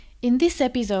In this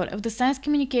episode of the Science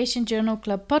Communication Journal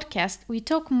Club podcast, we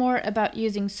talk more about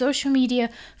using social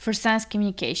media for science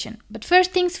communication. But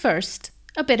first things first,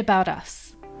 a bit about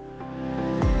us.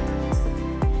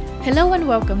 Hello and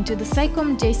welcome to the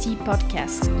SciComm JC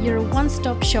podcast, your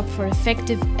one-stop shop for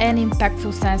effective and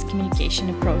impactful science communication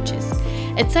approaches.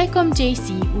 At SciComm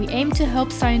JC, we aim to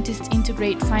help scientists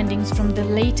integrate findings from the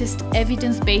latest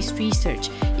evidence-based research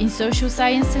in social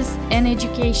sciences and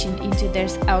education into their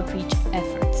outreach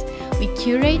efforts. We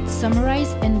curate,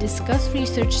 summarize, and discuss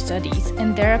research studies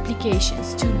and their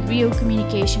applications to real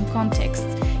communication contexts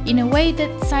in a way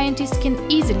that scientists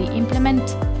can easily implement.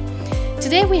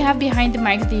 Today we have behind the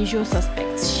mics the usual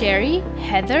suspects, Sherry,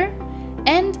 Heather,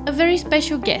 and a very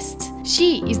special guest.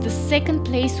 She is the second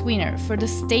place winner for the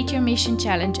State Your Mission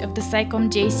Challenge of the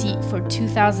SciComm JC for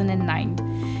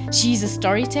 2009. She is a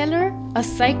storyteller, a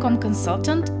SciComm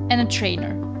consultant, and a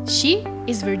trainer. She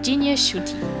is Virginia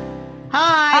Schutte.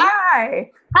 Hi.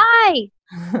 Hi.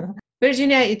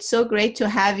 Virginia, it's so great to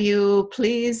have you.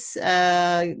 Please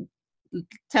tell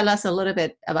us a little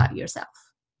bit about yourself.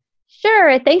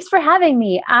 Sure. Thanks for having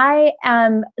me. I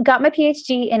got my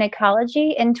PhD in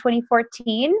ecology in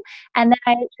 2014, and then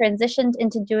I transitioned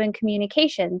into doing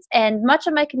communications. And much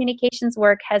of my communications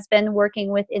work has been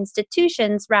working with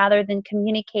institutions rather than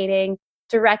communicating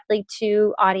directly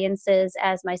to audiences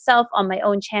as myself on my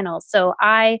own channels. So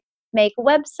I make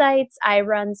websites, I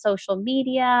run social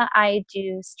media, I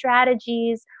do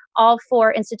strategies, all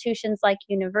for institutions like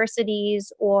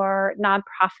universities or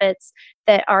nonprofits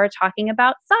that are talking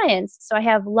about science. So I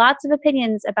have lots of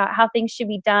opinions about how things should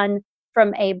be done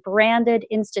from a branded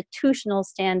institutional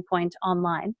standpoint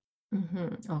online.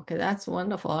 Mm-hmm. Okay, that's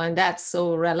wonderful. And that's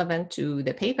so relevant to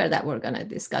the paper that we're going to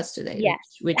discuss today, Yes.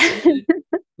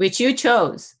 which you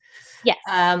chose. Yes.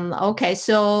 Okay,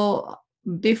 so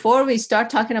before we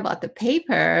start talking about the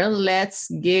paper, let's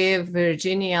give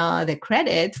Virginia the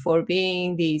credit for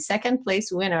being the second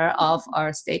place winner of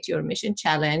our State Your Mission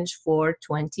Challenge for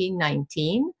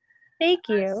 2019. Thank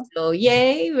you. So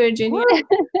yay, Virginia.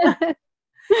 Yeah.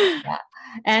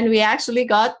 And we actually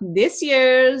got this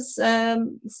year's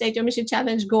State Your Mission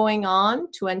Challenge going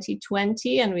on,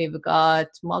 2020, and we've got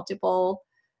multiple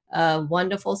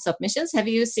wonderful submissions. Have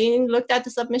you looked at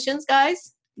the submissions,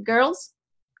 guys, girls?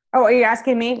 Oh, are you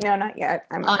asking me? No, not yet.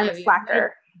 I'm a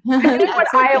slacker. I did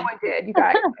what Iowa did, you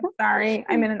guys. I'm sorry.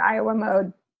 I'm in an Iowa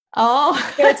mode. Oh.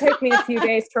 It's going to take me a few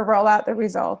days to roll out the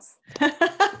results.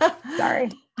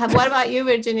 Sorry. What about you,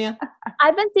 Virginia?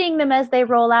 I've been seeing them as they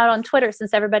roll out on Twitter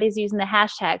since everybody's using the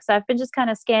hashtag. So I've been just kind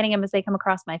of scanning them as they come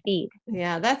across my feed.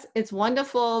 Yeah, it's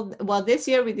wonderful. Well, this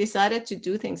year we decided to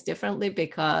do things differently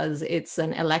because it's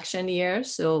an election year.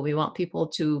 So we want people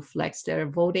to flex their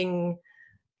voting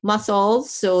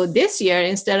muscles. So this year,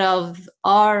 instead of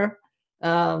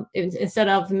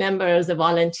members, a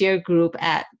volunteer group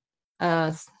at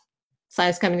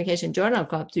Science Communication Journal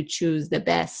Club to choose the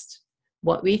best,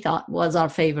 what we thought was our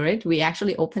favorite, we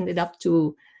actually opened it up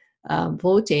to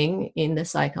voting in the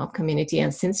SciComm community.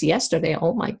 And since yesterday,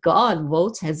 oh my God,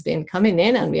 votes has been coming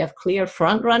in, and we have clear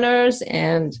front runners.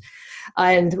 And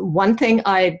one thing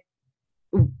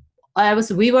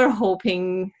we were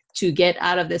hoping to get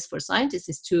out of this for scientists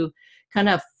is to kind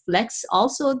of flex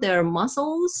also their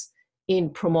muscles in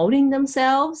promoting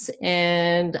themselves.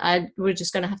 And we're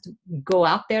just going to have to go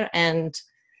out there and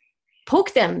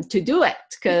poke them to do it,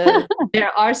 because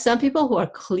there are some people who are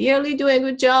clearly doing a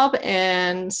good job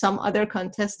and some other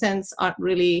contestants aren't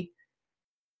really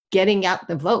getting out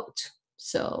the vote.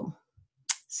 So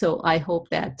I hope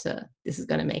that this is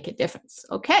going to make a difference.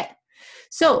 Okay.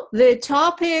 So the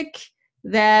topic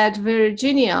that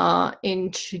Virginia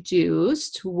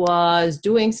introduced was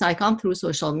doing SciComm through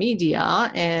social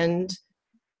media, and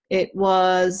it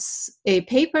was a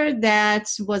paper that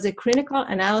was a critical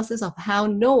analysis of how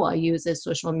NOAA uses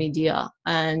social media.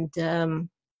 And I'm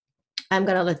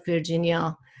going to let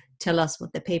Virginia tell us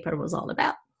what the paper was all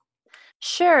about.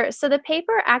 Sure. So the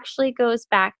paper actually goes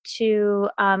back to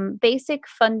basic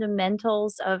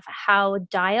fundamentals of how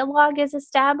dialogue is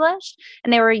established.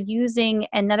 And they were using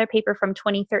another paper from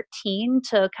 2013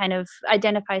 to kind of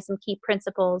identify some key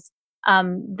principles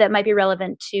that might be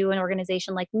relevant to an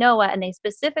organization like NOAA. And they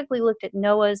specifically looked at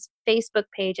NOAA's Facebook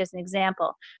page as an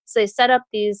example. So they set up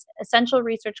these essential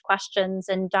research questions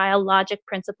and dialogic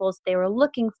principles they were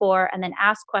looking for, and then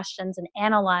asked questions and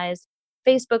analyzed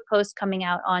Facebook posts coming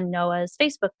out on NOAA's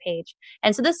Facebook page.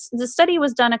 And so the study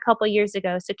was done a couple years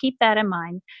ago, so keep that in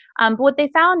mind. But what they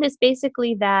found is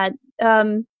basically that,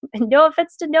 no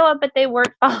offense to NOAA, but they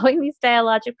weren't following these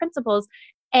dialogic principles.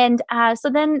 And so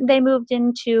then they moved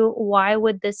into why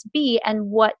would this be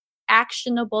and what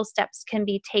actionable steps can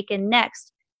be taken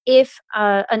next if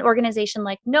an organization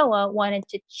like NOAA wanted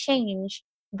to change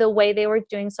the way they were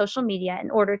doing social media in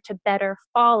order to better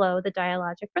follow the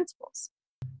dialogic principles.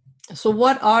 So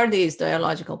what are these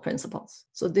dialogical principles?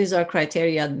 So these are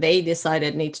criteria they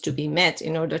decided needs to be met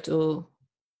in order to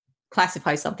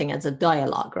classify something as a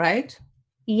dialogue, right?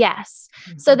 Yes.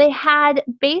 So they had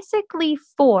basically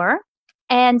 4,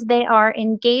 and they are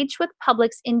engaged with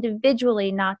publics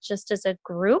individually, not just as a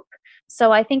group.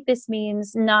 So I think this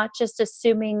means not just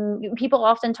assuming, people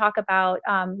often talk about,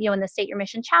 in the State Your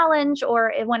Mission Challenge,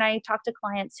 or when I talk to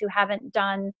clients who haven't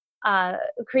done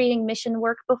creating mission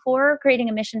work before, creating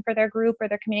a mission for their group or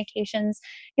their communications,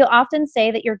 you'll often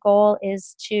say that your goal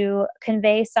is to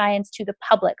convey science to the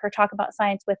public or talk about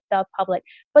science with the public.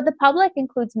 But the public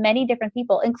includes many different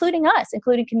people, including us,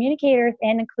 including communicators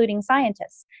and including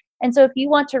scientists. And so if you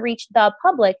want to reach the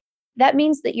public, that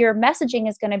means that your messaging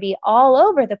is going to be all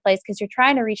over the place because you're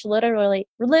trying to reach literally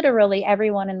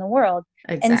everyone in the world.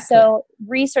 Exactly. And so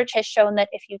research has shown that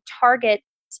if you target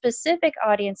specific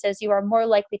audiences, you are more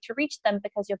likely to reach them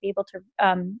because you'll be able to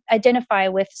identify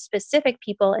with specific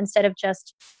people instead of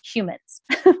just humans.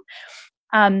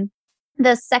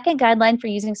 The second guideline for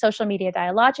using social media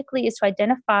dialogically is to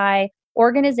identify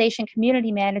organization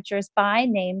community managers by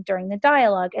name during the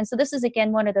dialogue. And so this is,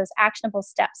 again, one of those actionable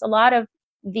steps. A lot of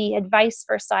the advice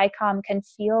for SciComm can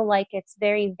feel like it's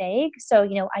very vague. So,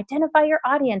 identify your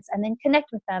audience and then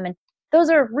connect with them. And those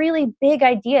are really big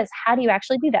ideas. How do you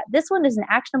actually do that? This one is an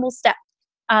actionable step.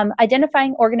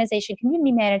 Identifying organization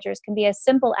community managers can be as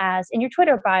simple as in your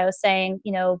Twitter bio saying,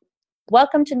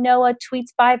 welcome to NOAA tweets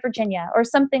by Virginia, or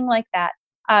something like that.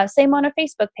 Same on a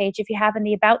Facebook page. If you have in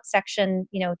the about section,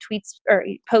 tweets or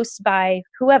posts by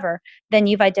whoever, then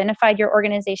you've identified your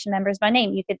organization members by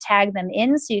name. You could tag them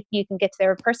in so you can get to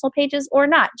their personal pages or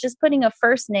not. Just putting a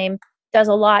first name does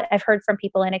a lot. I've heard from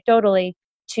people anecdotally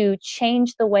to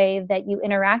change the way that you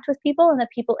interact with people and that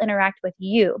people interact with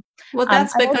you. Well,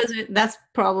 that's that's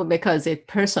probably because it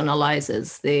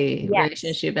personalizes the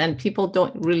relationship, and people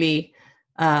don't really.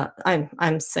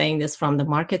 I'm saying this from the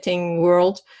marketing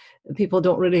world. People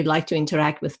don't really like to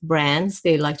interact with brands.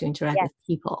 They like to interact with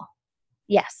people.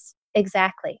 Yes,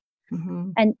 exactly.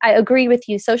 Mm-hmm. And I agree with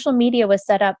you. Social media was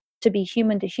set up to be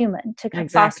human to human, to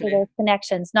foster those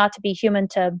connections, not to be human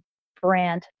to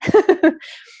brand.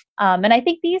 And I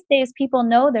think these days people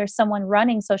know there's someone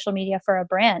running social media for a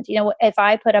brand. If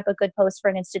I put up a good post for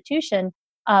an institution,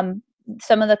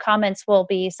 some of the comments will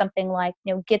be something like,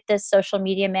 get this social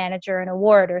media manager an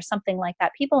award or something like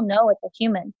that. People know it's a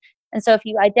human. And so if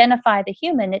you identify the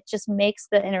human, it just makes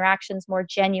the interactions more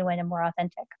genuine and more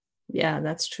authentic. Yeah,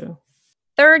 that's true.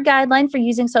 Third guideline for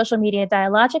using social media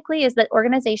dialogically is that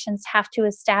organizations have to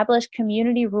establish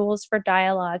community rules for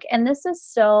dialogue. And this is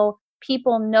so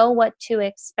people know what to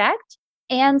expect,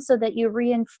 and so that you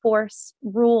reinforce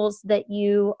rules that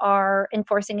you are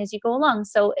enforcing as you go along.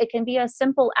 So it can be as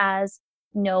simple as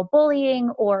no bullying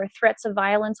or threats of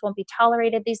violence won't be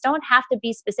tolerated. These don't have to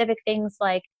be specific things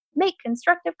like make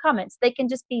constructive comments. They can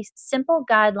just be simple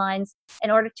guidelines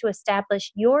in order to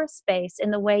establish your space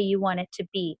in the way you want it to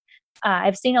be.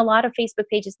 I've seen a lot of Facebook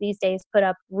pages these days put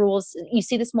up rules. You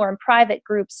see this more in private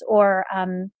groups or,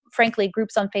 frankly,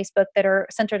 groups on Facebook that are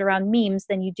centered around memes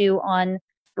than you do on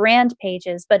brand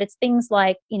pages. But it's things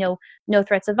like, no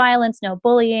threats of violence, no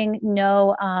bullying,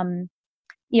 no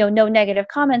negative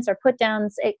comments or put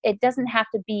downs. It doesn't have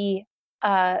to be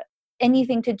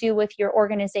anything to do with your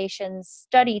organization's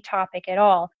study topic at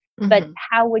all. Mm-hmm. But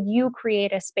how would you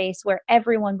create a space where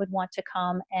everyone would want to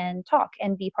come and talk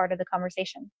and be part of the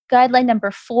conversation? Guideline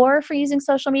number 4 for using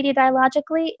social media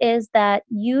dialogically is that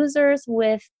users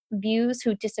with views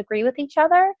who disagree with each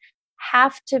other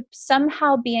have to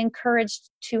somehow be encouraged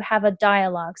to have a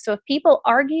dialogue. So if people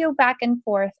argue back and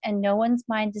forth and no one's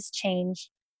mind is changed,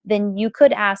 then you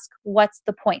could ask, what's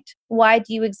the point? Why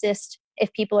do you exist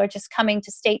if people are just coming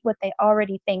to state what they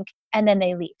already think and then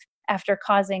they leave after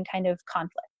causing kind of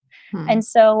conflict? And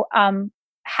so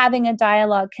having a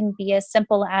dialogue can be as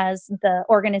simple as the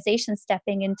organization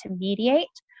stepping in to mediate,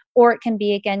 or it can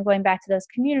be, again, going back to those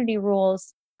community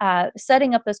rules,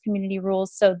 setting up those community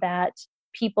rules so that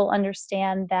people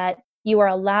understand that you are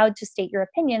allowed to state your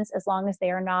opinions as long as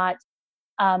they are not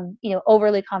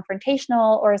overly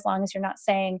confrontational, or as long as you're not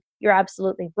saying you're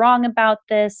absolutely wrong about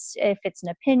this, if it's an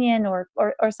opinion or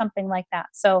something like that.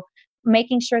 So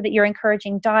making sure that you're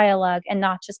encouraging dialogue and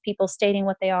not just people stating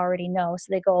what they already know so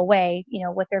they go away,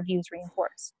 with their views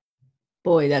reinforced.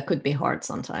 Boy, that could be hard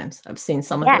sometimes. I've seen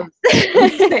some of those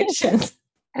conversations.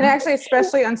 And actually,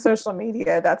 especially on social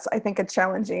media, that's, I think, a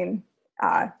challenging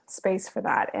space for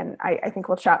that. And I think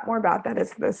we'll chat more about that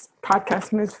as this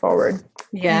podcast moves forward.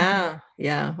 Yeah.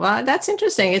 Well, that's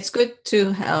interesting. It's good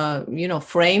to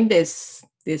frame this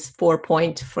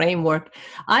 4-point framework.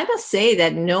 I must say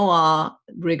that NOAA,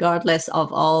 regardless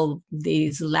of all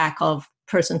these lack of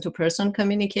person-to-person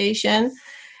communication,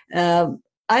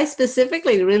 I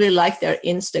specifically really like their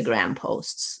Instagram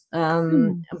posts.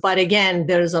 But again,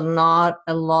 there's not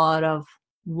a lot of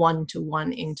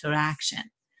one-to-one interaction.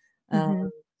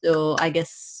 So I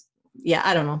guess,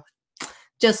 I don't know.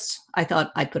 Just, I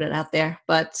thought I'd put it out there,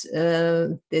 but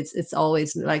it's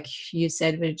always, like you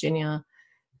said, Virginia,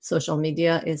 social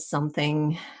media is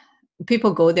something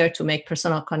people go there to make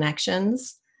personal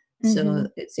connections. So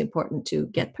it's important to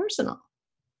get personal.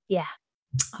 Yeah,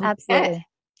 okay. Absolutely.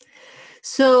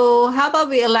 So how about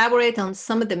we elaborate on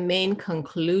some of the main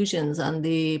conclusions on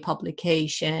the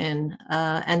publication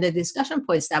and the discussion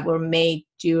points that were made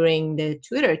during the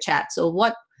Twitter chat. So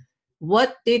what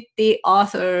did the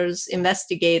authors,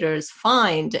 investigators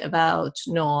find about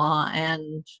NOAA,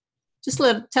 and just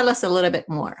tell us a little bit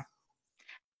more.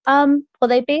 Well,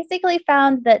 they basically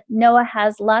found that NOAA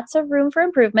has lots of room for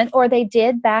improvement, or they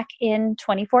did back in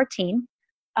 2014.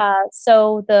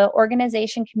 So the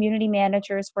organization community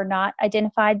managers were not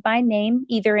identified by name,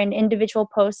 either in individual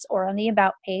posts or on the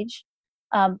About page.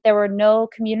 There were no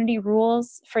community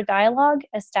rules for dialogue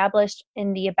established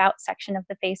in the About section of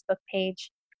the Facebook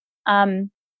page. And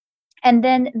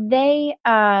then they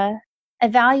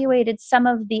evaluated some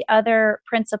of the other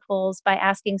principles by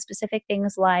asking specific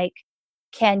things like,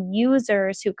 can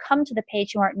users who come to the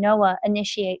page who aren't NOAA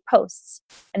initiate posts?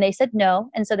 And they said no.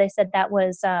 And so they said that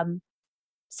was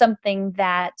something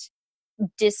that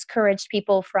discouraged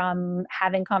people from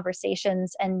having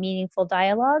conversations and meaningful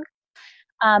dialogue.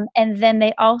 And then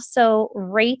they also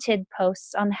rated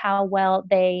posts on how well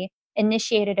they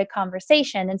initiated a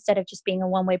conversation instead of just being a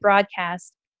one-way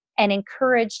broadcast, and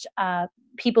encouraged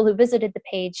people who visited the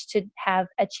page to have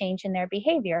a change in their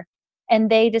behavior. And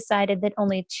they decided that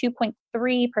only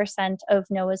 2.3% of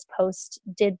NOAA's posts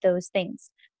did those things.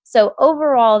 So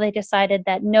overall, they decided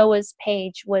that NOAA's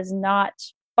page was not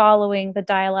following the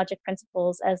dialogic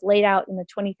principles as laid out in the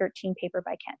 2013 paper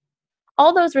by Kent.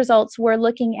 All those results were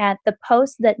looking at the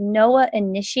posts that NOAA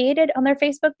initiated on their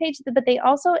Facebook page, but they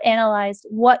also analyzed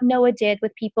what NOAA did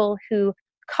with people who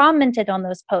commented on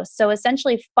those posts. So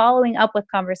essentially following up with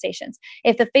conversations.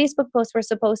 If the Facebook posts were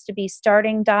supposed to be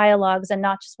starting dialogues and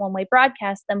not just one-way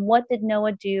broadcasts, then what did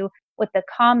NOAA do with the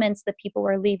comments that people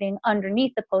were leaving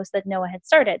underneath the post that NOAA had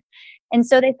started? And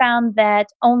so they found that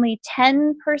only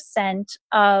 10%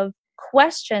 of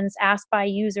questions asked by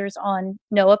users on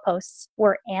NOAA posts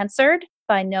were answered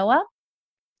by NOAA.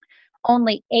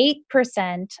 Only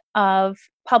 8% of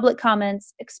public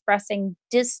comments expressing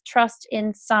distrust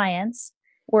in science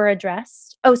were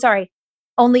addressed.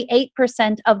 Only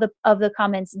 8% of the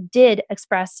comments did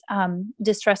express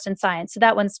distrust in science. So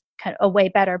that one's kind of a way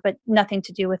better, but nothing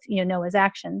to do with NOAA's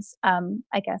actions,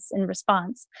 I guess, in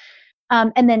response.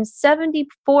 And then 74%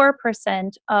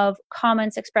 of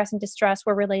comments expressing distrust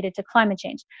were related to climate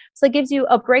change. So it gives you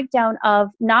a breakdown of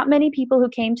not many people who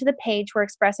came to the page were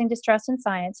expressing distrust in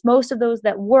science. Most of those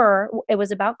that were, it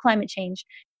was about climate change.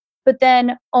 But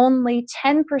then only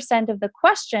 10% of the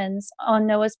questions on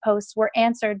NOAA's posts were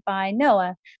answered by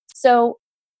NOAA. So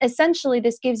essentially,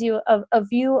 this gives you a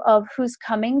view of who's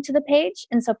coming to the page.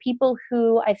 And so people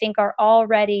who I think are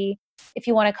already, if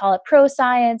you want to call it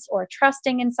pro-science or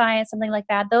trusting in science, something like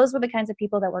that, those were the kinds of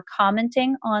people that were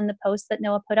commenting on the posts that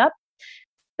NOAA put up.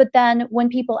 But then when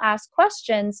people asked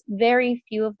questions, very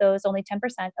few of those, only 10%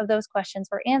 of those questions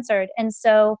were answered. And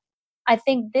so I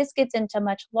think this gets into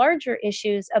much larger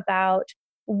issues about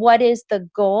what is the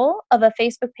goal of a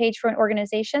Facebook page for an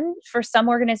organization. For some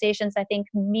organizations, I think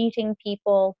meeting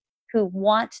people who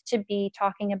want to be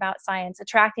talking about science,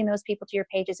 attracting those people to your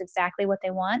page is exactly what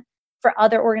they want. For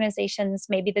other organizations,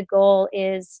 maybe the goal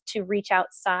is to reach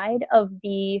outside of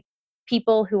the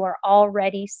people who are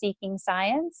already seeking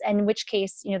science, and in which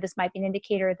case, this might be an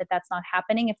indicator that that's not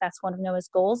happening if that's one of NOAA's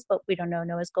goals, but we don't know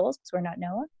NOAA's goals because we're not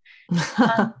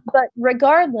NOAA. But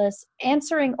regardless,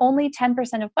 answering only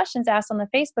 10% of questions asked on the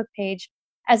Facebook page,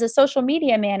 as a social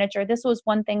media manager, this was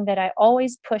one thing that I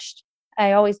always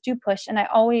do push, and I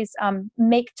always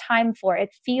make time for. It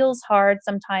feels hard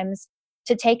sometimes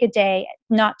to take a day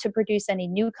not to produce any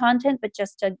new content, but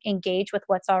just to engage with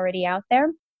what's already out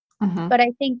there. Mm-hmm. But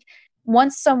I think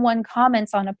once someone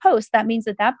comments on a post, that means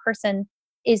that person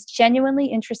is genuinely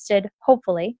interested,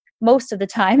 hopefully, most of the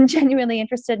time, genuinely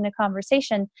interested in a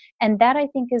conversation. And that, I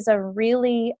think, is a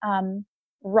really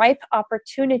ripe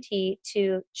opportunity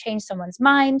to change someone's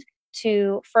mind,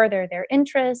 to further their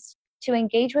interest, to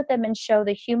engage with them and show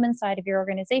the human side of your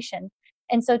organization.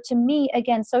 And so to me,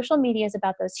 again, social media is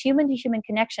about those human to human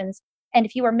connections. And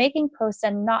if you are making posts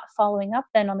and not following up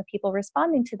then on the people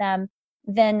responding to them,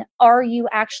 then are you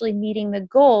actually meeting the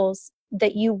goals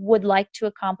that you would like to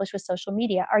accomplish with social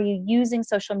media? Are you using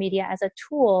social media as a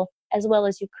tool as well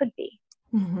as you could be?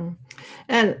 Mm-hmm.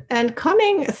 And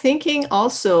thinking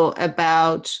also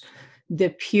about the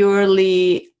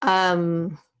purely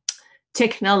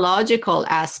technological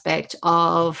aspect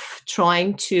of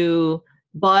trying to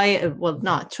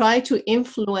try to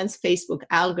influence Facebook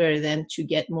algorithm to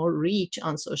get more reach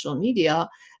on social media.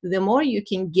 The more you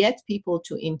can get people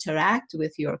to interact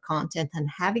with your content and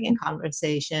having a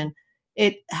conversation,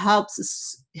 it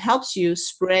helps you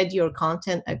spread your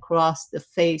content across the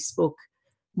Facebook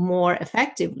more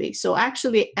effectively. So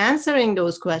actually answering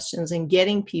those questions and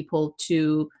getting people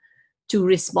to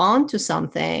respond to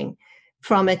something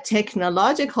from a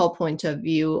technological point of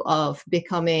view of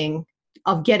getting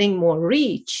more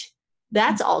reach,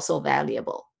 that's also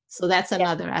valuable. So that's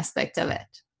another aspect of it.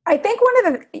 I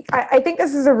think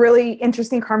this is a really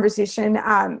interesting conversation.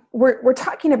 We're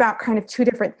talking about kind of two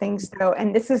different things though,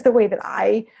 and this is the way that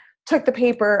I took the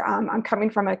paper. I'm coming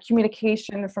from a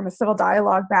civil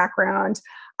dialogue background.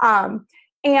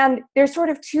 And there's sort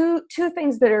of two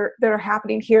things that are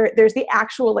happening here. There's the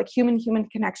actual like human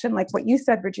connection, like what you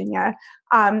said, Virginia,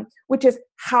 which is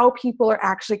how people are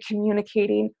actually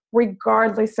communicating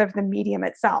regardless of the medium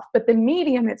itself. But the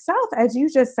medium itself, as you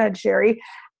just said, Sherry,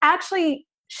 actually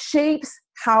shapes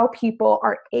how people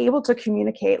are able to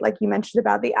communicate, like you mentioned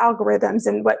about the algorithms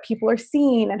and what people are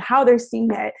seeing and how they're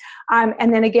seeing it.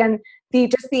 And then again, the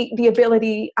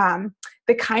ability,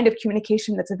 the kind of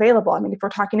communication that's available. I mean, if we're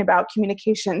talking about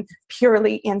communication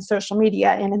purely in social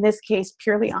media, and in this case,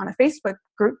 purely on a Facebook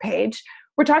group page,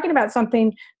 we're talking about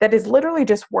something that is literally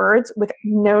just words with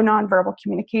no nonverbal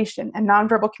communication. And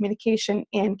nonverbal communication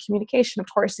in communication, of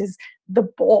course, is the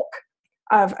bulk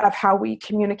of how we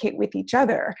communicate with each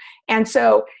other. And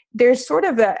so there's sort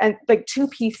of like two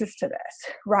pieces to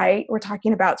this, right? We're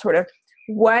talking about sort of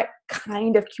what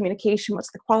kind of communication,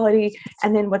 what's the quality,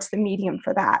 and then what's the medium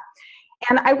for that.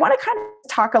 And I want to kind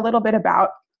of talk a little bit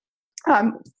about,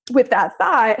 with that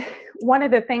thought, one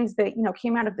of the things that,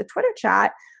 came out of the Twitter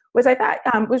chat was I thought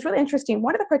was really interesting.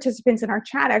 One of the participants in our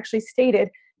chat actually stated,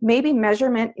 maybe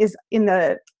measurement is in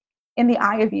the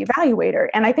eye of the evaluator.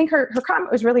 And I think her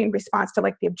comment was really in response to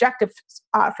like the objective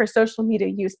for social media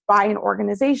use by an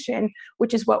organization,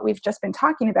 which is what we've just been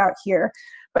talking about here.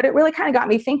 But it really kind of got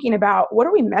me thinking about, what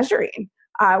are we measuring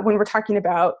when we're talking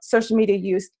about social media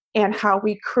use and how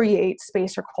we create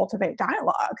space or cultivate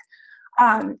dialogue?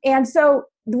 And so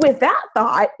with that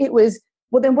thought, it was,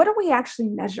 well, then what are we actually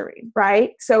measuring,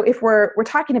 right? So if we're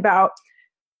talking about,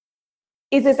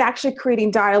 is this actually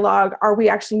creating dialogue? Are we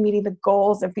actually meeting the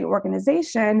goals of the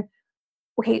organization?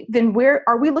 Okay, then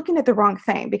are we looking at the wrong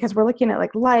thing? Because we're looking at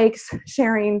like likes,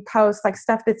 sharing, posts, like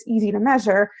stuff that's easy to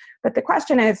measure. But the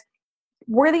question is,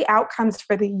 were the outcomes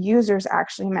for the users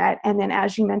actually met? And then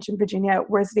as you mentioned, Virginia,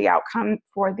 was the outcome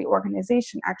for the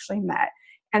organization actually met?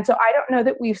 And so I don't know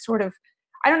that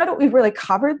we've really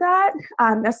covered that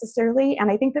necessarily. And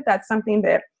I think that that's something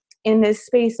that in this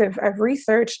space of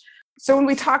research, so when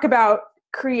we talk about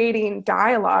creating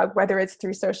dialogue, whether it's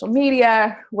through social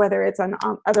media, whether it's on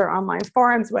other online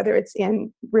forums, whether it's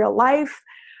in real life,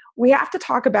 we have to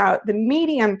talk about the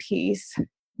medium piece,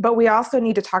 but we also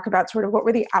need to talk about sort of what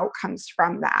were the outcomes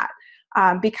from that.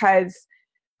 Because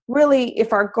really,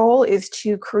 if our goal is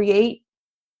to create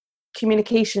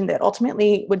communication that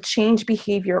ultimately would change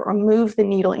behavior or move the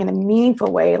needle in a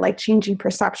meaningful way, like changing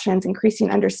perceptions, increasing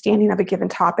understanding of a given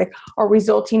topic, or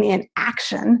resulting in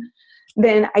action,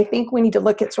 then I think we need to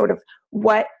look at sort of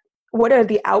what are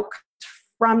the outcomes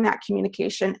from that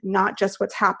communication, not just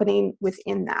what's happening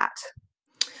within that.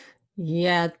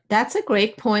 Yeah, that's a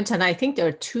great point. And I think there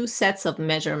are two sets of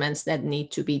measurements that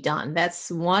need to be done.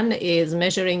 One is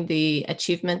measuring the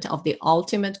achievement of the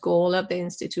ultimate goal of the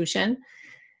institution.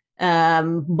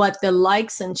 But the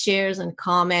likes and shares and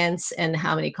comments and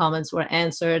how many comments were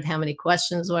answered, how many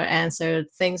questions were answered,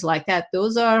 things like that,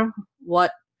 those are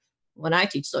what, when I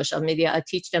teach social media, I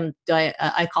teach them,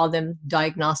 I call them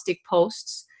diagnostic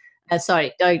posts,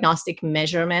 diagnostic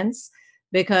measurements,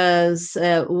 because,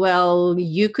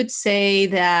 you could say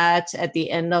that at the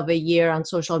end of a year on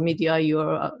social media,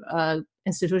 your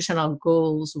institutional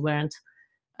goals weren't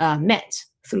met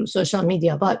through social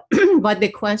media, but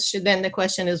the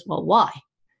question is, well, why?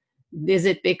 Is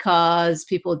it because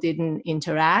people didn't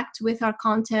interact with our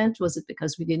content? Was it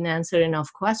because we didn't answer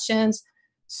enough questions?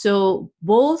 So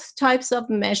both types of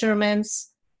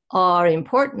measurements are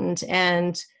important,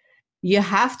 and you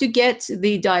have to get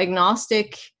the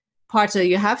diagnostic part. So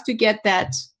you have to get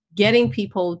that getting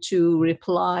people to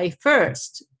reply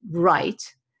first right,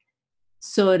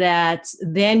 so that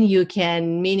then you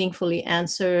can meaningfully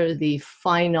answer the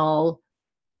final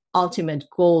ultimate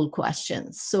goal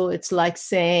questions. So it's like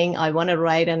saying, I want to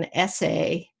write an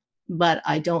essay, but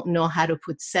I don't know how to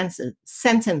put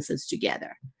sentences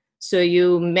together. So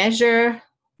you measure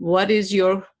what is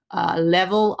your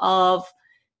level of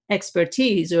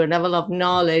expertise or level of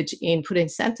knowledge in putting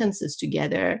sentences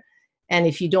together. And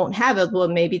if you don't have it, well,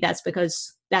 maybe that's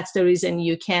because that's the reason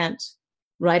you can't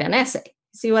write an essay.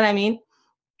 See what I mean?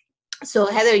 So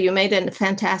Heather, you made a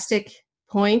fantastic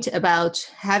point about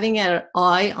having an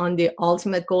eye on the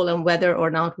ultimate goal and whether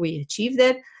or not we achieved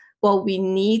it. Well, we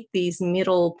need these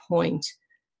middle point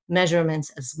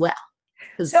measurements as well.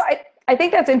 So I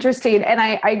think that's interesting. And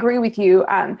I agree with you.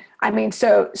 I mean,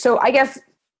 so I guess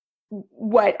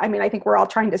I think we're all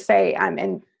trying to say,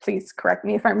 and please correct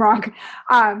me if I'm wrong,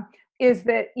 is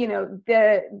that,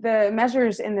 the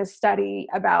measures in this study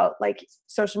about like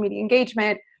social media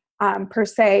engagement per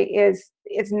se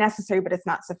is necessary, but it's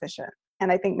not sufficient.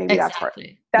 And I think maybe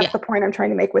Exactly. that's the point I'm trying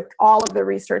to make with all of the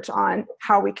research on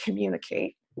how we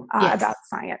communicate about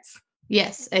science.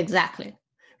 Yes, exactly.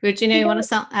 Virginia, you want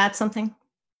to add something?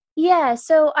 Yeah,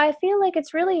 so I feel like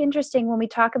it's really interesting when we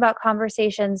talk about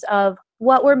conversations of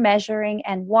what we're measuring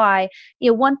and why.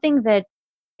 One thing that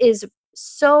is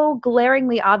so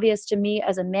glaringly obvious to me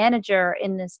as a manager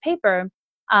in this paper,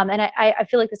 and I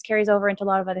feel like this carries over into a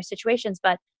lot of other situations,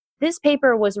 but this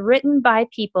paper was written by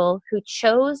people who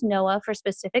chose NOAA for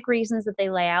specific reasons that they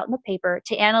lay out in the paper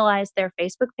to analyze their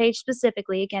Facebook page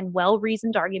specifically. Again,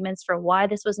 well-reasoned arguments for why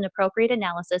this was an appropriate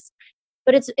analysis.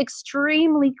 But it's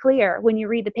extremely clear when you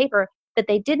read the paper that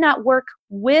they did not work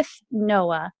with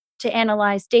NOAA to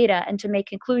analyze data and to make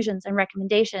conclusions and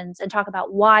recommendations and talk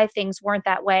about why things weren't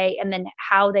that way and then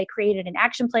how they created an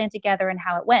action plan together and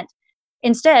how it went.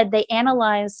 Instead, they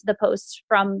analyzed the posts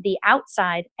from the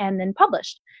outside and then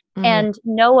published. Mm-hmm. And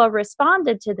NOAA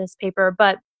responded to this paper,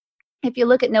 but if you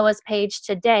look at NOAA's page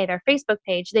today, their Facebook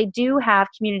page, they do have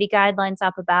community guidelines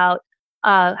up about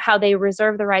how they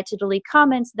reserve the right to delete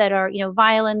comments that are,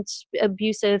 violent,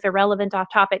 abusive, irrelevant, off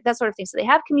topic, that sort of thing. So they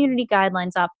have community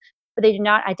guidelines up, but they do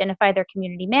not identify their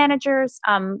community managers.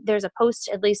 There's a post,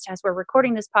 at least as we're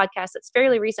recording this podcast, that's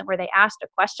fairly recent where they asked a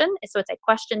question. So it's a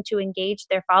question to engage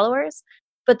their followers,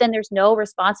 but then there's no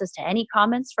responses to any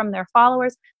comments from their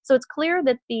followers. So it's clear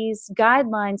that these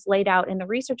guidelines laid out in the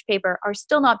research paper are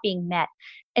still not being met.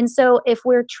 And so if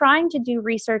we're trying to do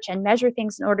research and measure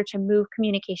things in order to move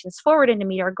communications forward and to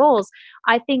meet our goals,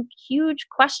 I think huge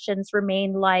questions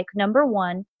remain like, number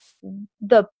one,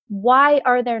 why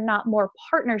are there not more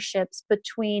partnerships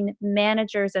between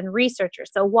managers and researchers?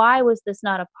 So why was this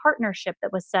not a partnership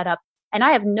that was set up? And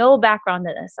I have no background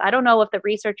in this. I don't know if the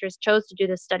researchers chose to do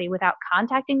this study without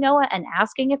contacting NOAA and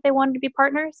asking if they wanted to be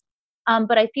partners.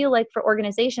 But I feel like for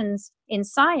organizations in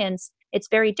science, it's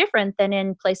very different than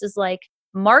in places like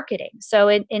marketing.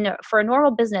 So for a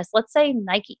normal business, let's say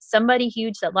Nike, somebody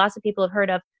huge that lots of people have heard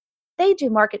of, they do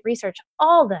market research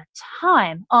all the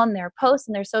time on their posts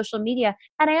and their social media.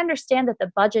 And I understand that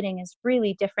the budgeting is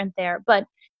really different there, but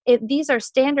these are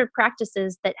standard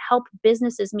practices that help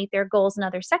businesses meet their goals in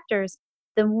other sectors,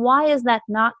 then why is that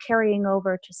not carrying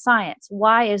over to science?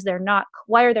 Why are there not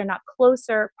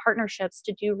closer partnerships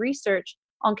to do research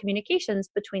on communications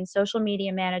between social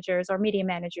media managers or media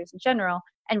managers in general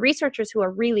and researchers who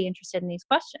are really interested in these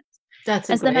questions? That's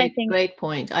a great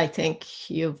point. I think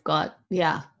you've got,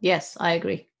 yes, I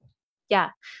agree.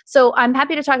 Yeah. So I'm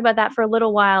happy to talk about that for a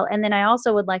little while. And then I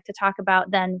also would like to talk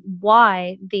about then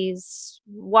why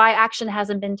action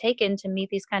hasn't been taken to meet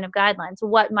these kind of guidelines.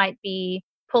 What might be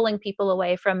pulling people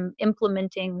away from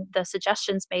implementing the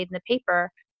suggestions made in the paper.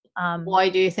 Why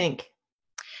do you think?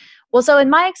 Well, so in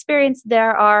my experience,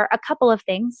 there are a couple of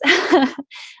things.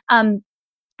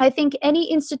 I think any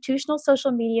institutional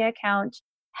social media account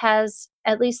has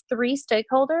at least 3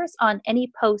 stakeholders on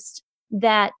any post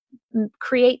that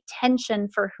create tension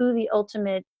for who the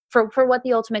ultimate for what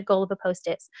the ultimate goal of a post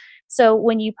is. So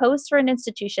when you post for an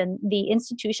institution, the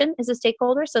institution is a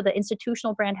stakeholder, so the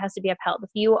institutional brand has to be upheld. If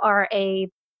you are a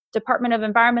Department of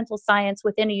Environmental Science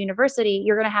within a university,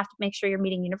 you're going to have to make sure you're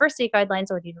meeting university guidelines,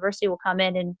 or the university will come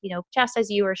in and chastise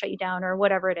you or shut you down or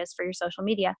whatever it is for your social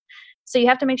media. So you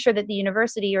have to make sure that the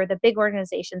university or the big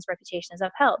organization's reputation is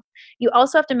upheld. You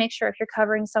also have to make sure if you're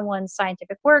covering someone's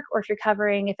scientific work, or if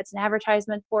it's an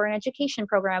advertisement for an education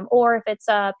program, or if it's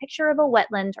a picture of a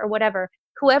wetland or whatever,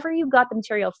 whoever you got the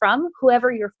material from,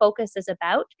 whoever your focus is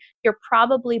about, you're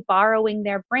probably borrowing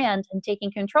their brand and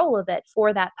taking control of it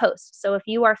for that post. So if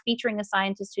you are featuring a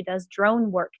scientist who does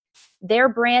drone work, their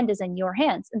brand is in your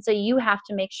hands. And so you have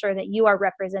to make sure that you are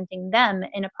representing them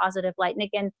in a positive light. And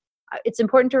again, it's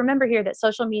important to remember here that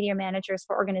social media managers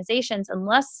for organizations,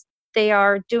 unless they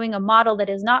are doing a model that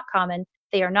is not common,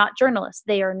 they are not journalists.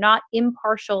 They are not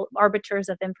impartial arbiters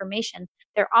of information.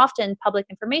 They're often public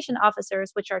information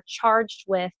officers, which are charged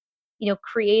with,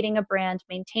 creating a brand,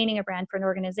 maintaining a brand for an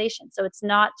organization. So it's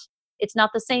not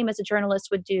the same as a journalist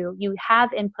would do. You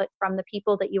have input from the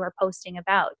people that you are posting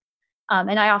about.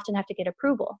 And I often have to get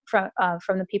approval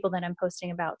from the people that I'm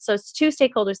posting about. So it's two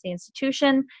stakeholders, the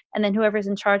institution, and then whoever's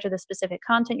in charge of the specific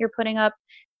content you're putting up.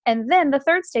 And then the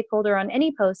third stakeholder on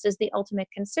any post is the ultimate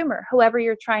consumer, whoever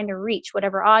you're trying to reach,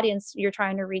 whatever audience you're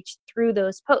trying to reach through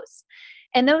those posts.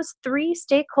 And those three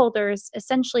stakeholders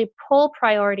essentially pull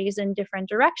priorities in different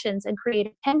directions and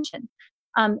create attention.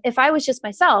 If I was just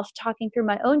myself talking through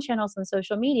my own channels on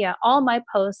social media, all my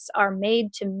posts are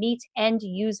made to meet end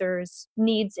users'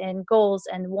 needs and goals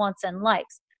and wants and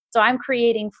likes. So I'm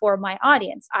creating for my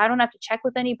audience. I don't have to check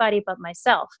with anybody but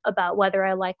myself about whether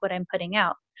I like what I'm putting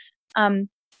out.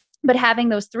 But having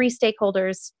those three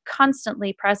stakeholders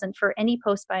constantly present for any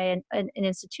post by an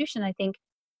institution, I think,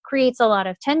 creates a lot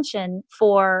of tension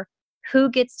for who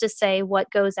gets to say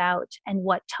what goes out and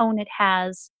what tone it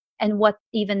has, and what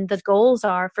even the goals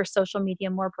are for social media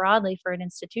more broadly for an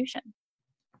institution.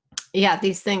 Yeah,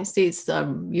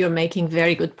 you're making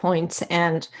very good points.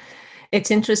 And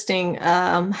it's interesting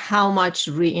how much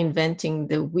reinventing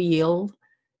the wheel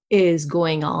is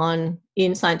going on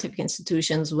in scientific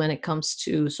institutions when it comes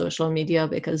to social media,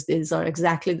 because these are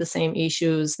exactly the same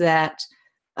issues that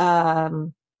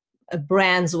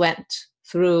brands went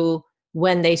through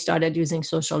when they started using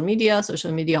social media.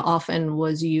 Social media often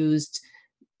was used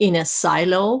in a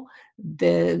silo.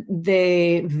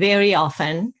 They very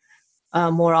often,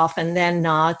 more often than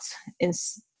not,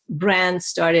 brands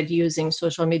started using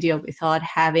social media without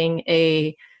having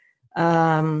a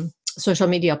social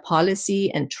media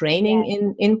policy and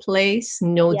training in place,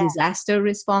 no disaster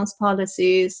response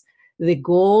policies. The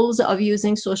goals of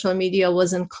using social media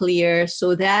wasn't clear.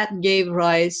 So that gave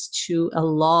rise to a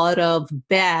lot of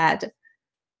bad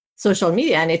social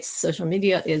media. And social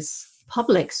media is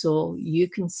public, so you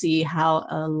can see how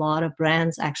a lot of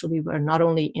brands actually were not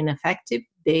only ineffective,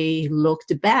 they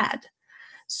looked bad.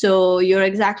 So you're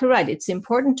exactly right. It's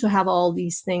important to have all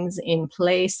these things in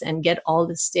place and get all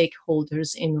the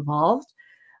stakeholders involved.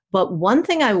 But one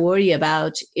thing I worry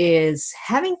about is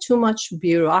having too much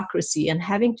bureaucracy and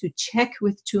having to check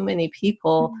with too many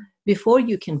people before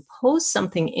you can post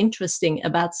something interesting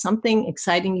about something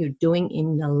exciting you're doing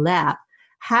in the lab.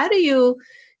 How do you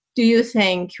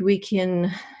think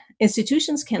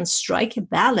institutions can strike a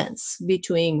balance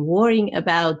between worrying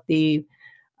about the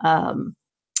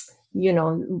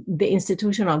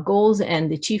institutional goals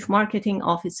and the chief marketing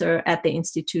officer at the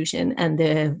institution and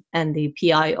the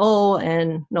PIO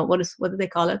and what do they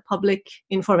call it? Public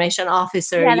information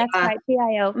officer. Yeah, that's right,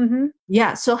 PIO. Mm-hmm.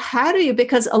 Yeah. So how do you,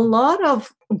 because a lot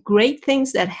of great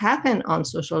things that happen on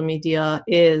social media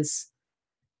is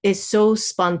so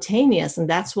spontaneous, and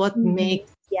that's what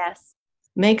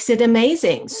makes it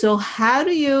amazing. So how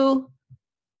do you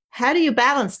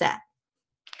balance that?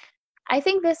 I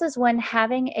think this is when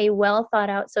having a well thought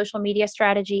out social media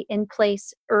strategy in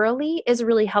place early is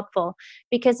really helpful.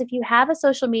 Because if you have a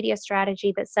social media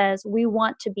strategy that says we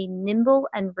want to be nimble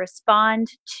and respond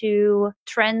to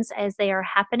trends as they are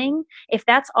happening, if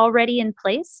that's already in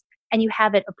place and you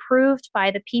have it approved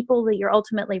by the people that you're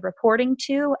ultimately reporting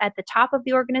to at the top of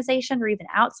the organization or even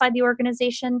outside the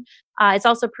organization, it's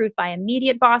also approved by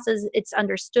immediate bosses, it's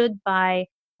understood by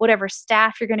whatever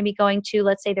staff you're going to be going to.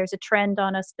 Let's say there's a trend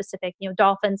on a specific,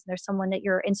 dolphins, and there's someone at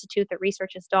your institute that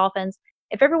researches dolphins.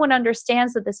 If everyone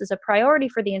understands that this is a priority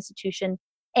for the institution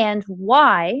and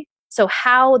why, so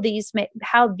how these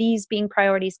being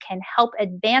priorities can help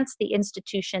advance the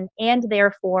institution and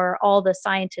therefore all the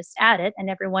scientists at it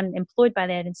and everyone employed by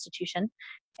that institution.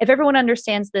 If everyone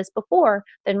understands this before,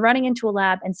 then running into a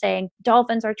lab and saying,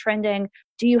 dolphins are trending,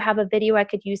 do you have a video I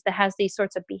could use that has these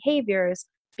sorts of behaviors,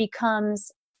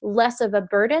 becomes less of a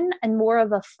burden and more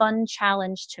of a fun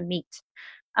challenge to meet.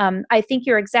 I think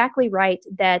you're exactly right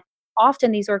that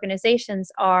often these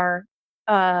organizations are,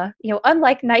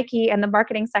 unlike Nike and the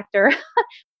marketing sector,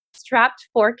 strapped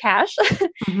for cash.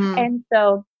 Mm-hmm. And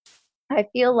so I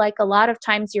feel like a lot of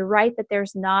times you're right that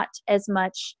there's not as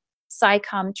much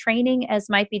SciComm training as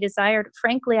might be desired.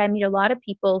 Frankly, I meet a lot of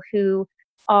people who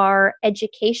are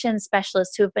education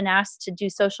specialists who have been asked to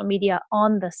do social media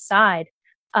on the side.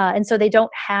 And so they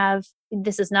don't have,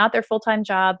 this is not their full-time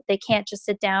job. They can't just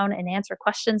sit down and answer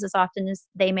questions as often as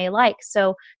they may like.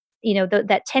 So,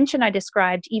 that tension I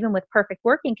described, even with perfect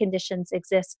working conditions,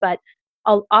 exists, but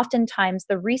oftentimes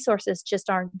the resources just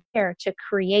aren't there to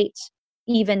create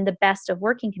even the best of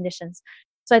working conditions.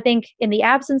 So I think in the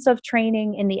absence of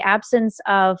training, in the absence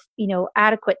of,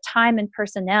 adequate time and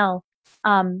personnel,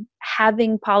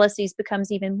 having policies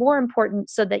becomes even more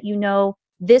important so that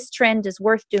this trend is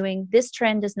worth doing, this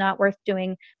trend is not worth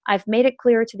doing. I've made it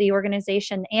clear to the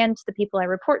organization and the people I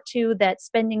report to that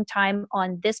spending time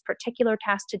on this particular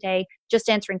task today, just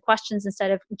answering questions instead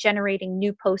of generating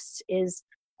new posts, is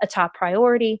a top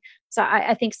priority. So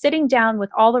I think sitting down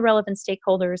with all the relevant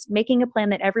stakeholders, making a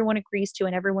plan that everyone agrees to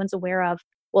and everyone's aware of,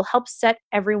 will help set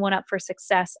everyone up for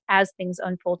success as things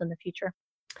unfold in the future.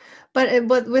 But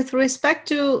with respect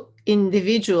to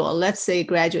individual, let's say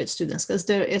graduate students, because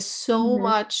there is so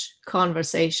much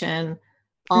conversation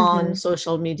on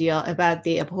social media about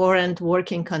the abhorrent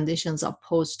working conditions of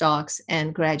postdocs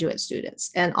and graduate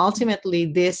students. And ultimately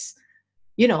this,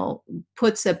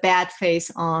 puts a bad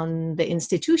face on the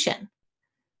institution.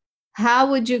 How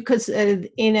would you, because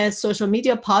in a social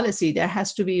media policy, there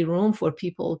has to be room for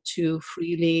people to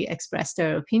freely express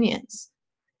their opinions.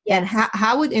 Yes. And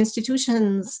how would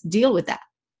institutions deal with that?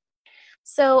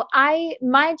 So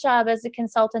my job as a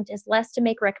consultant is less to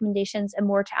make recommendations and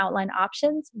more to outline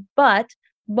options, but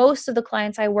most of the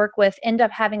clients I work with end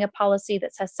up having a policy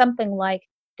that says something like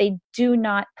they do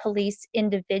not police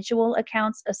individual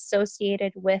accounts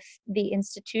associated with the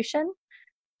institution.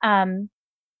 And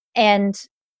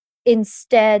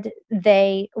instead,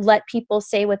 they let people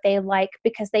say what they like,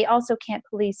 because they also can't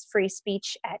police free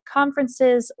speech at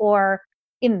conferences or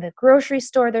in the grocery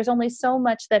store. There's only so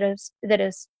much that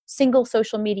a single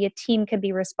social media team can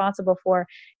be responsible for.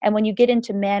 And when you get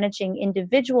into managing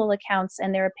individual accounts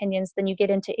and their opinions, then you get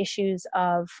into issues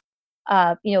of,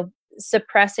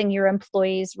 suppressing your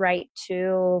employees' right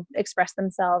to express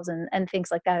themselves and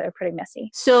things like that are pretty messy.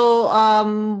 So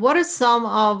what are some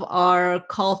of our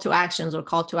call to actions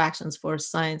for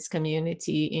science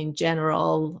community in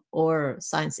general or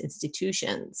science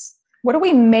institutions? What do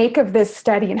we make of this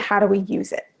study and how do we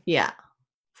use it? Yeah,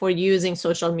 for using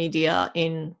social media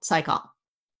in SciComm.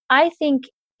 I think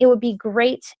it would be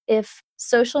great if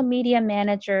social media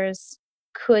managers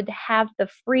could have the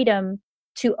freedom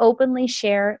to openly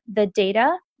share the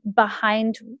data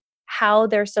behind how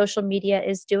their social media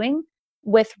is doing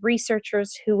with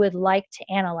researchers who would like to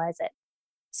analyze it.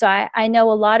 So I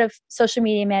know a lot of social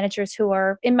media managers who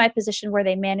are in my position where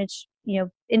they manage,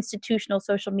 institutional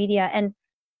social media, and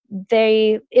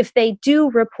if they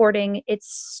do reporting,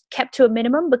 it's kept to a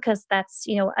minimum because that's,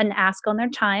 an ask on their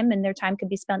time and their time could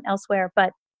be spent elsewhere.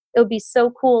 But it would be so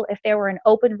cool if there were an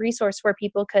open resource where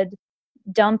people could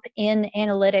dump in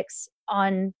analytics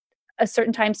on a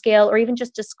certain time scale, or even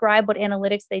just describe what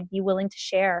analytics they'd be willing to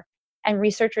share. And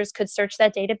researchers could search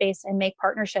that database and make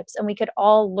partnerships, and we could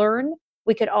all learn,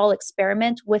 we could all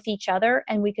experiment with each other,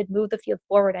 and we could move the field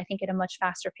forward, I think, at a much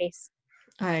faster pace.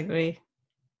 I agree.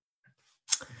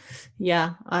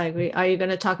 Yeah, I agree. Are you going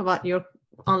to talk about your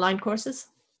online courses?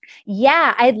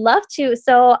 Yeah, I'd love to.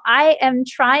 So I am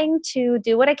trying to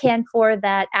do what I can for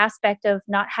that aspect of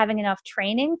not having enough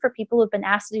training for people who've been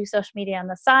asked to do social media on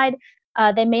the side.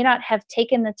 They may not have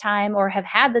taken the time or have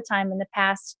had the time in the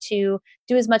past to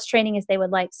do as much training as they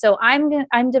would like. So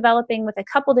I'm developing with a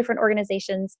couple different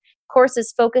organizations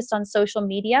courses focused on social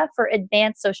media for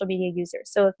advanced social media users.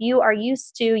 So if you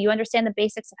understand the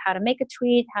basics of how to make a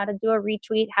tweet, how to do a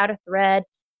retweet, how to thread,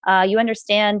 you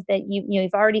understand that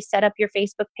you've already set up your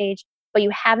Facebook page, but you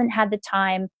haven't had the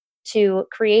time to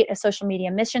create a social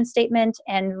media mission statement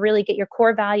and really get your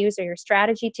core values or your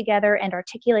strategy together and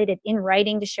articulate it in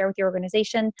writing to share with your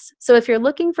organization. So if you're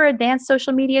looking for advanced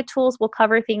social media tools, we'll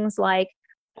cover things like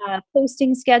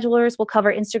posting schedulers. We'll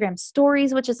cover Instagram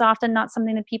stories, which is often not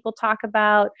something that people talk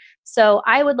about. So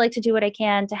I would like to do what I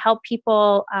can to help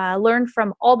people learn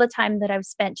from all the time that I've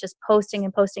spent just posting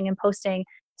and posting and posting,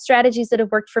 strategies that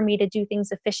have worked for me to do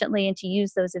things efficiently and to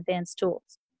use those advanced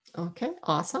tools. Okay,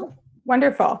 awesome.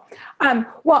 Wonderful.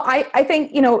 Well, I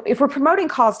think, if we're promoting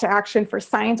calls to action for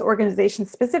science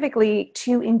organizations specifically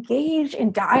to engage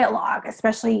in dialogue,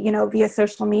 especially, via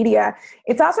social media,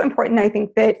 it's also important, I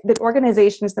think, that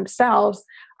organizations themselves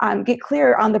get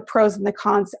clear on the pros and the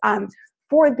cons.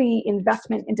 for the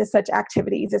investment into such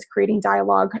activities as creating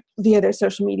dialogue via their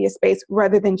social media space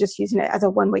rather than just using it as a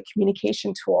one-way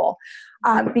communication tool.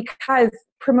 Because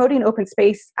promoting open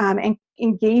space and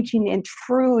engaging in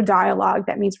true dialogue,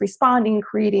 that means responding,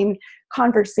 creating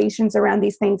conversations around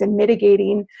these things and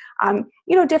mitigating,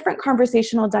 different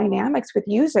conversational dynamics with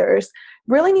users,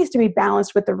 really needs to be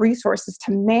balanced with the resources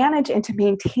to manage and to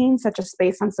maintain such a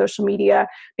space on social media.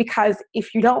 Because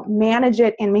if you don't manage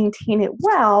it and maintain it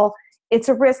well, it's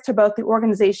a risk to both the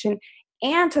organization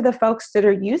and to the folks that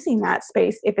are using that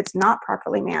space if it's not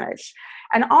properly managed.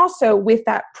 And also with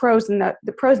that pros and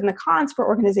the pros and the cons for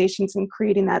organizations in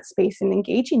creating that space and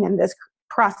engaging in this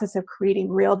process of creating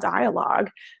real dialogue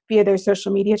via their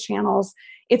social media channels,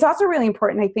 it's also really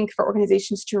important, I think, for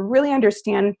organizations to really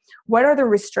understand what are the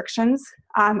restrictions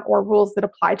or rules that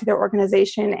apply to their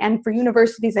organization. And for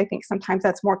universities, I think sometimes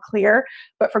that's more clear.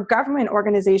 But for government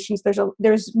organizations,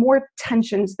 there's more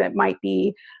tensions that might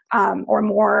be or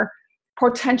more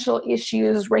potential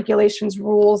issues, regulations,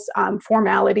 rules,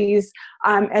 formalities,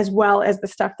 as well as the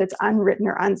stuff that's unwritten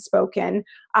or unspoken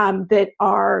that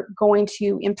are going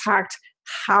to impact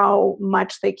how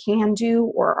much they can do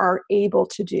or are able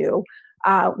to do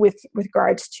with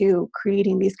regards to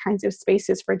creating these kinds of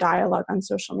spaces for dialogue on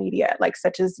social media, like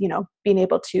such as, being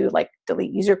able to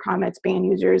delete user comments, ban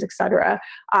users, et cetera,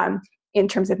 in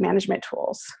terms of management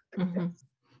tools. Mm-hmm.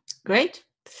 Great.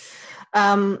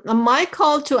 My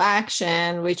call to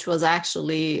action, which was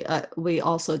actually, we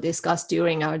also discussed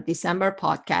during our December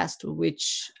podcast,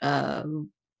 which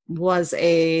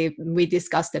we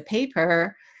discussed a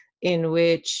paper in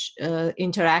which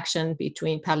interaction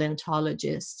between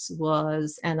paleontologists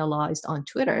was analyzed on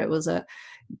Twitter. It was a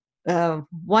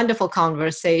wonderful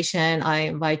conversation. I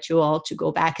invite you all to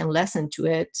go back and listen to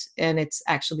it. And it's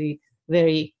actually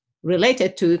very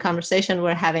related to the conversation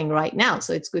we're having right now.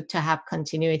 So it's good to have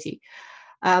continuity.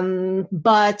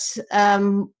 But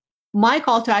my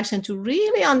call to action to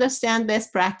really understand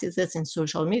best practices in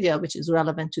social media, which is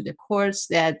relevant to the course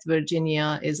that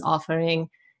Virginia is offering,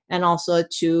 and also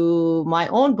to my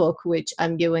own book, which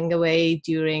I'm giving away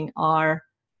during our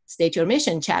State Your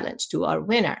Mission Challenge to our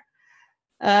winner.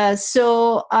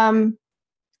 So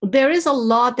there is a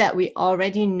lot that we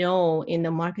already know in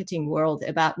the marketing world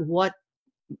about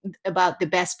the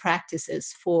best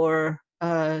practices for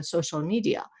social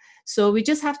media. So we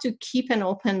just have to keep an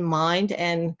open mind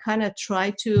and kind of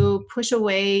try to push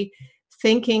away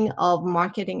thinking of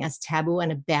marketing as taboo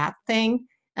and a bad thing,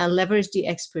 and leverage the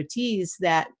expertise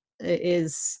that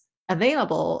is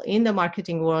available in the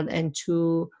marketing world and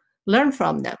to learn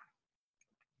from them.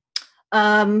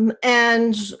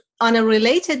 And on a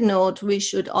related note, we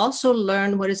should also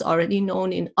learn what is already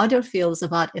known in other fields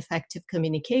about effective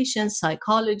communication,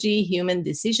 psychology, human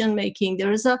decision-making.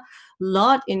 There is a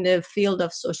lot in the field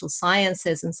of social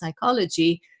sciences and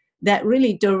psychology that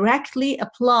really directly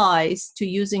applies to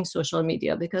using social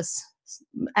media, because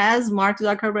as Mark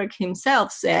Zuckerberg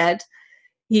himself said,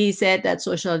 he said that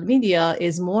social media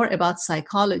is more about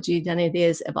psychology than it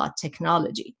is about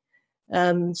technology.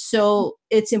 So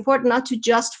it's important not to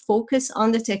just focus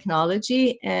on the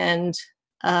technology and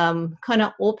kind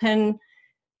of open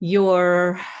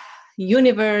your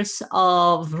universe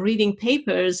of reading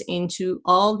papers into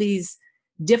all these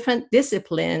different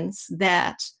disciplines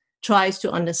that tries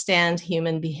to understand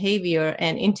human behavior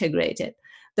and integrate it.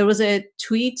 There was a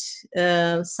tweet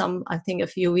I think a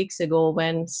few weeks ago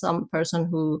when some person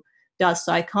who does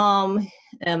SciComm,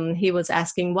 he was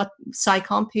asking, what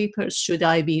SciComm papers should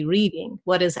I be reading?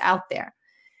 What is out there?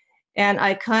 And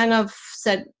I kind of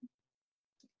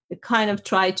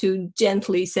tried to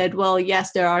gently said, well,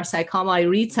 yes, there are SciComm. I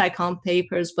read SciComm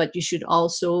papers, but you should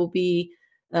also be,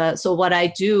 so what I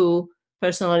do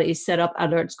personally is set up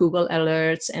alerts, Google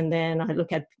Alerts, and then I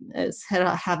look at,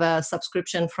 have a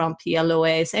subscription from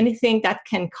PLOS, anything that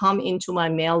can come into my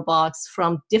mailbox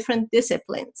from different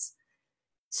disciplines.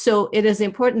 So it is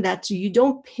important that you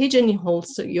don't pigeonhole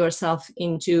yourself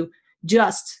into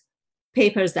just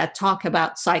papers that talk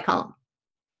about SciComm.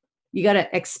 You got to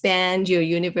expand your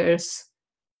universe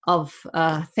of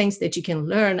things that you can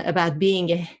learn about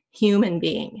being a human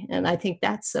being. And I think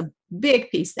that's a big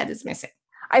piece that is missing.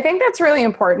 I think that's really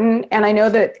important. And I know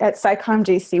that at SciComm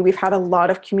JC, we've had a lot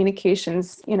of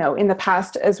communications, in the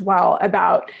past as well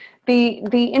about the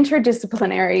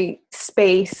interdisciplinary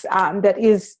space that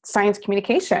is science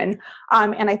communication.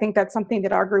 And I think that's something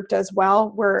that our group does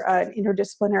well. We're an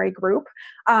interdisciplinary group.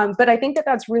 But I think that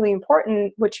that's really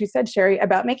important, what you said, Sherry,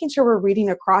 about making sure we're reading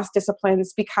across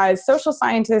disciplines, because social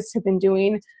scientists have been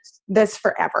doing this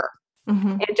forever.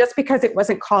 Mhm. And just because it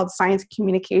wasn't called science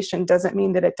communication doesn't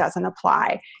mean that it doesn't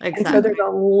apply. Exactly. And so there's a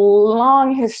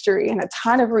long history and a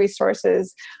ton of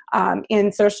resources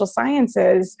in social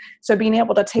sciences. So being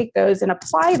able to take those and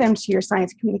apply them to your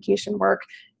science communication work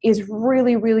is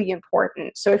really, really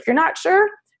important. So if you're not sure,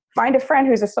 find a friend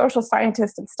who's a social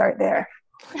scientist and start there.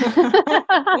 You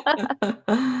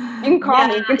can call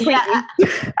me. You can tweet me.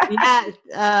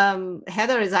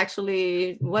 Heather is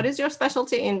actually, what is your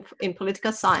specialty in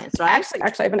political science, right? Actually,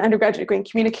 I have an undergraduate degree in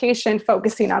communication,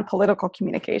 focusing on political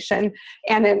communication,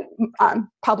 and in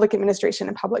public administration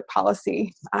and public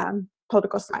policy.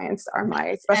 Political science are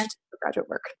my specialty for graduate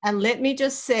work. And let me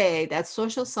just say that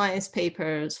social science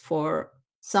papers for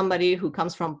somebody who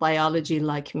comes from biology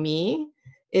like me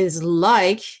is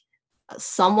like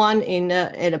someone in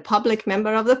a public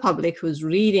member of the public who's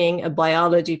reading a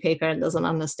biology paper and doesn't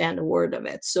understand a word of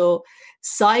it. So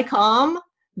SciComm,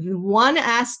 one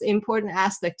important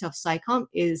aspect of SciComm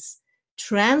is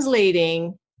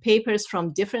translating papers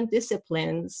from different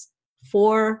disciplines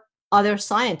for other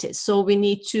scientists. So we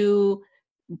need to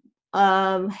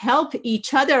help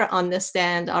each other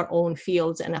understand our own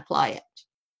fields and apply it.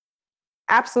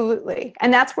 Absolutely.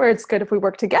 And that's where it's good if we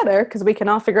work together, because we can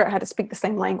all figure out how to speak the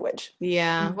same language.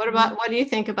 Yeah. Mm-hmm. What do you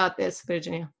think about this,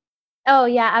 Virginia? Oh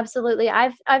yeah, absolutely.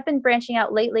 I've been branching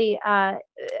out lately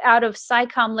out of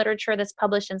SciComm literature that's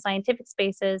published in scientific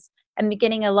spaces and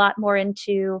beginning a lot more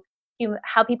into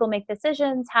how people make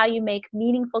decisions, how you make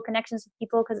meaningful connections with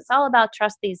people, because it's all about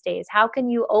trust these days. How can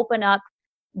you open up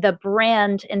the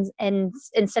brand and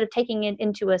instead of taking it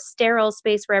into a sterile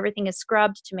space where everything is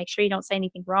scrubbed to make sure you don't say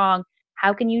anything wrong?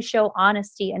 How can you show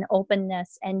honesty and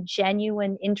openness and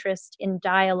genuine interest in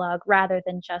dialogue rather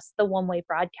than just the one-way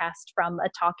broadcast from a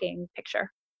talking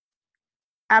picture?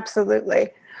 Absolutely.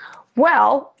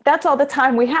 Well, that's all the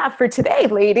time we have for today,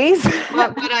 ladies.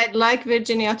 But I'd like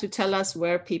Virginia to tell us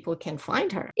where people can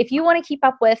find her. If you want to keep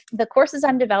up with the courses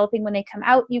I'm developing when they come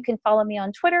out, you can follow me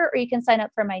on Twitter or you can sign up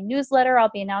for my newsletter.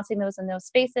 I'll be announcing those in those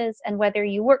spaces. And whether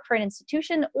you work for an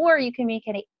institution or you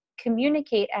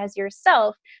communicate as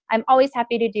yourself, I'm always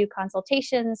happy to do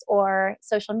consultations or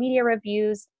social media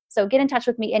reviews. So get in touch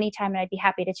with me anytime and I'd be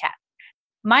happy to chat.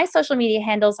 My social media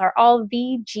handles are all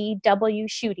VGW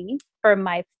Schutte for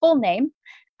my full name.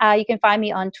 You can find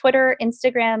me on Twitter,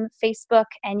 Instagram, Facebook,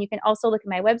 and you can also look at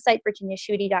my website,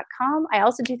 virginiaschutte.com. I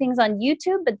also do things on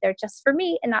YouTube, but they're just for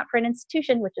me and not for an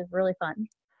institution, which is really fun.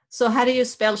 So how do you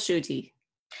spell Schutte?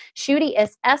 Schutte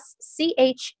is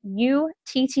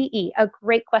Schutte. A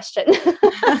great question.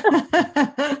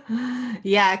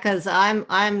 Yeah, because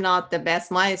I'm not the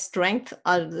best. My strength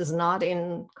is not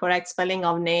in correct spelling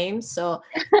of names, so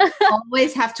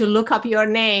always have to look up your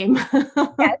name.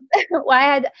 Yes. Well, I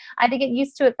had to get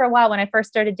used to it for a while when I first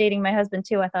started dating my husband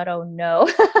too. I thought, oh no.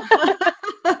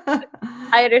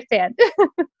 I understand.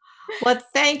 Well,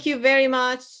 thank you very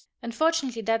much.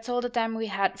 Unfortunately, that's all the time we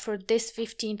had for this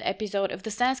 15th episode of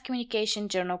the Science Communication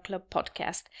Journal Club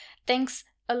podcast. Thanks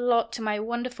a lot to my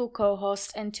wonderful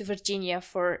co-host and to Virginia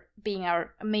for being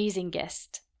our amazing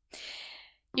guest.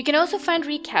 You can also find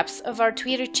recaps of our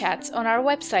Twitter chats on our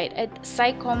website at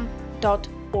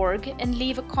scicom.org and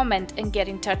leave a comment and get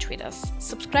in touch with us.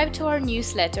 Subscribe to our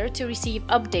newsletter to receive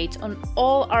updates on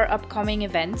all our upcoming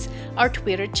events, our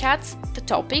Twitter chats, the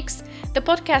topics, the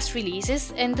podcast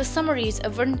releases, and the summaries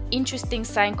of interesting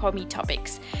SciComm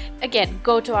topics. Again,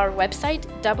 go to our website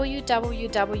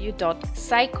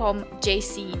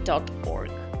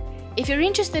www.scicomjc.org. If you're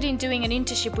interested in doing an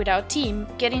internship with our team,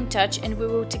 get in touch and we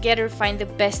will together find the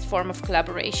best form of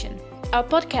collaboration. Our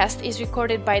podcast is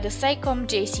recorded by the SciComm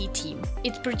JC team.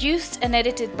 It's produced and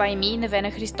edited by me, Nevena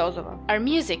Christozova. Our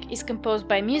music is composed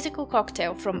by Musical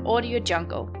Cocktail from Audio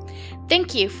Jungle.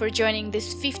 Thank you for joining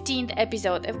this 15th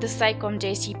episode of the SciComm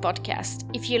JC podcast.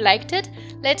 If you liked it,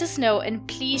 let us know and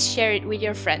please share it with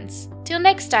your friends. Till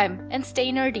next time, and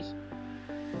stay nerdy!